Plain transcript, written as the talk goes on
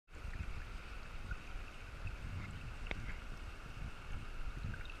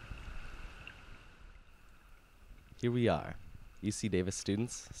Here we are, UC Davis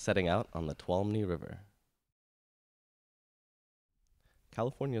students setting out on the Tuolumne River.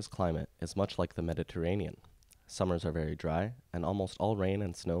 California's climate is much like the Mediterranean. Summers are very dry, and almost all rain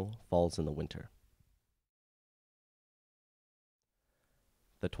and snow falls in the winter.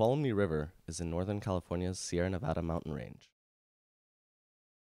 The Tuolumne River is in northern California's Sierra Nevada mountain range.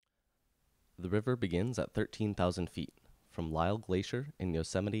 The river begins at 13,000 feet from Lyell Glacier in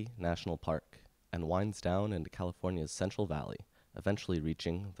Yosemite National Park and winds down into California's Central Valley, eventually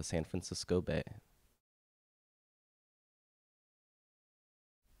reaching the San Francisco Bay.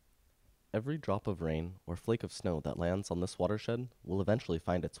 Every drop of rain or flake of snow that lands on this watershed will eventually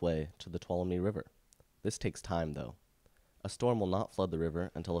find its way to the Tuolumne River. This takes time, though. A storm will not flood the river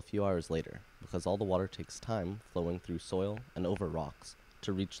until a few hours later, because all the water takes time flowing through soil and over rocks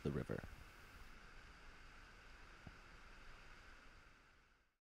to reach the river.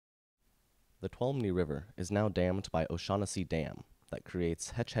 The Tuolumne River is now dammed by O'Shaughnessy Dam that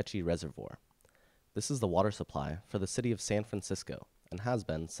creates Hetch Hetchy Reservoir. This is the water supply for the city of San Francisco and has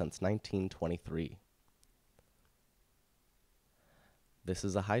been since 1923. This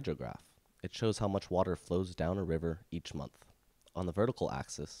is a hydrograph. It shows how much water flows down a river each month. On the vertical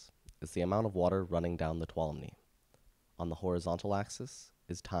axis is the amount of water running down the Tuolumne. On the horizontal axis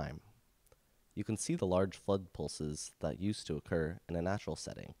is time. You can see the large flood pulses that used to occur in a natural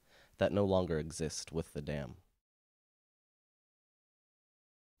setting that no longer exist with the dam.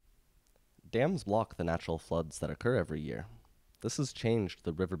 Dams block the natural floods that occur every year. This has changed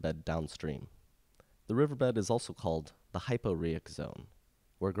the riverbed downstream. The riverbed is also called the Hyporheic Zone,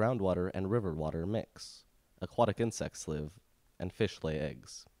 where groundwater and river water mix. Aquatic insects live, and fish lay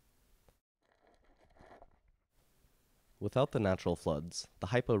eggs. Without the natural floods, the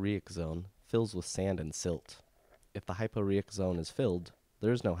Hyporheic Zone fills with sand and silt. If the Hyporheic Zone is filled,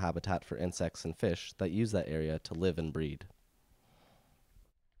 there is no habitat for insects and fish that use that area to live and breed.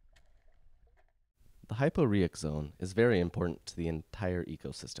 The Hyporheic Zone is very important to the entire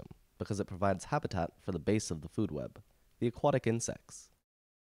ecosystem because it provides habitat for the base of the food web, the aquatic insects.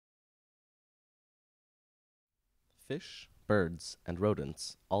 Fish, birds, and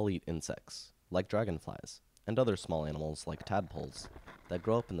rodents all eat insects, like dragonflies, and other small animals like tadpoles that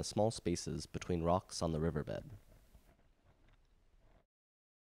grow up in the small spaces between rocks on the riverbed.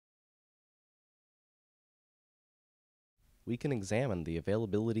 We can examine the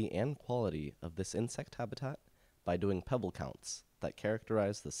availability and quality of this insect habitat by doing pebble counts that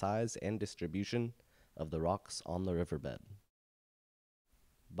characterize the size and distribution of the rocks on the riverbed.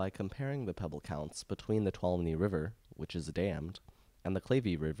 By comparing the pebble counts between the Tuolumne River, which is dammed, and the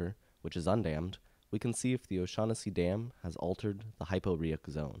Clavey River, which is undammed, we can see if the O'Shaughnessy Dam has altered the Hyporheic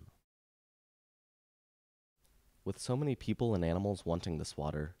Zone. With so many people and animals wanting this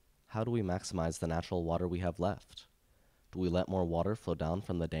water, how do we maximize the natural water we have left? Do we let more water flow down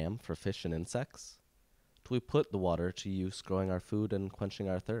from the dam for fish and insects? Do we put the water to use growing our food and quenching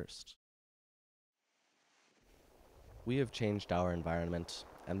our thirst? We have changed our environment,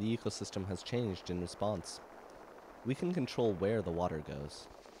 and the ecosystem has changed in response. We can control where the water goes,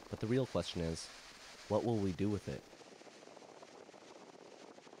 but the real question is, what will we do with it?